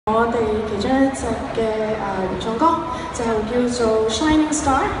我哋其中一隻嘅原創歌就叫做《Shining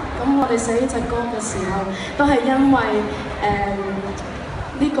Star》。咁我哋寫呢隻歌嘅時候，都係因為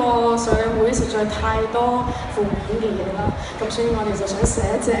呢個上兩會實在太多負面嘅嘢啦，咁所以我哋就想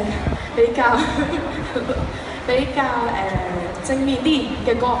寫一隻比較正面啲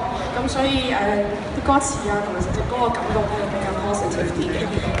嘅歌。咁所以啲歌詞啊同埋成隻歌嘅感覺都係比較 positive 啲嘅。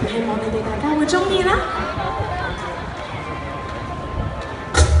咁希望你哋大家會鍾意啦。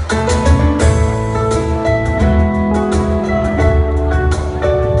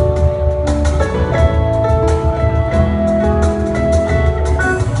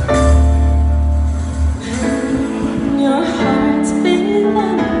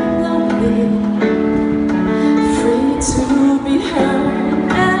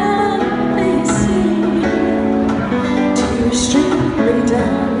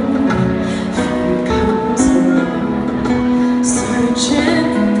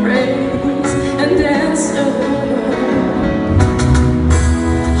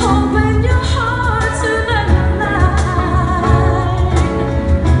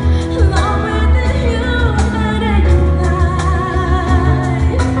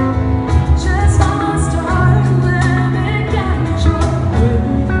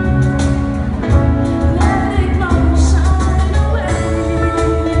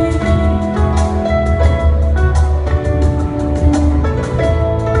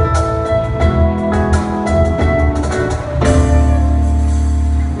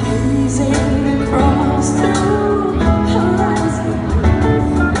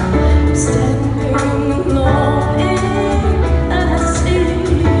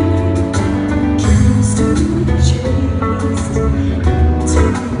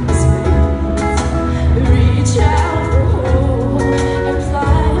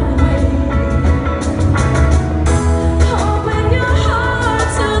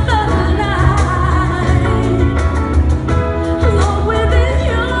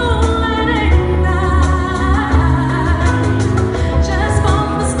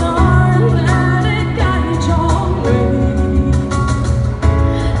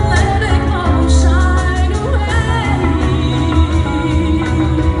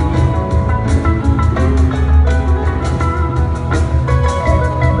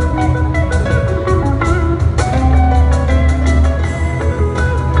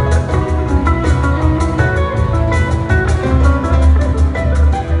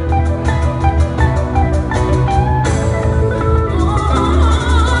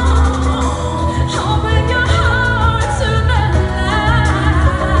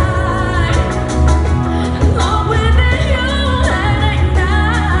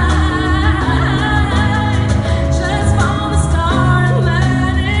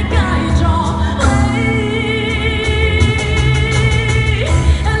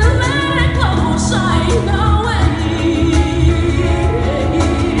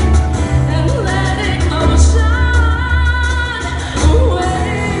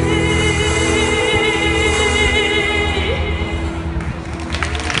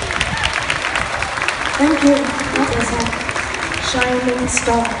Thank you， 多謝晒 Shining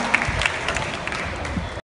Star。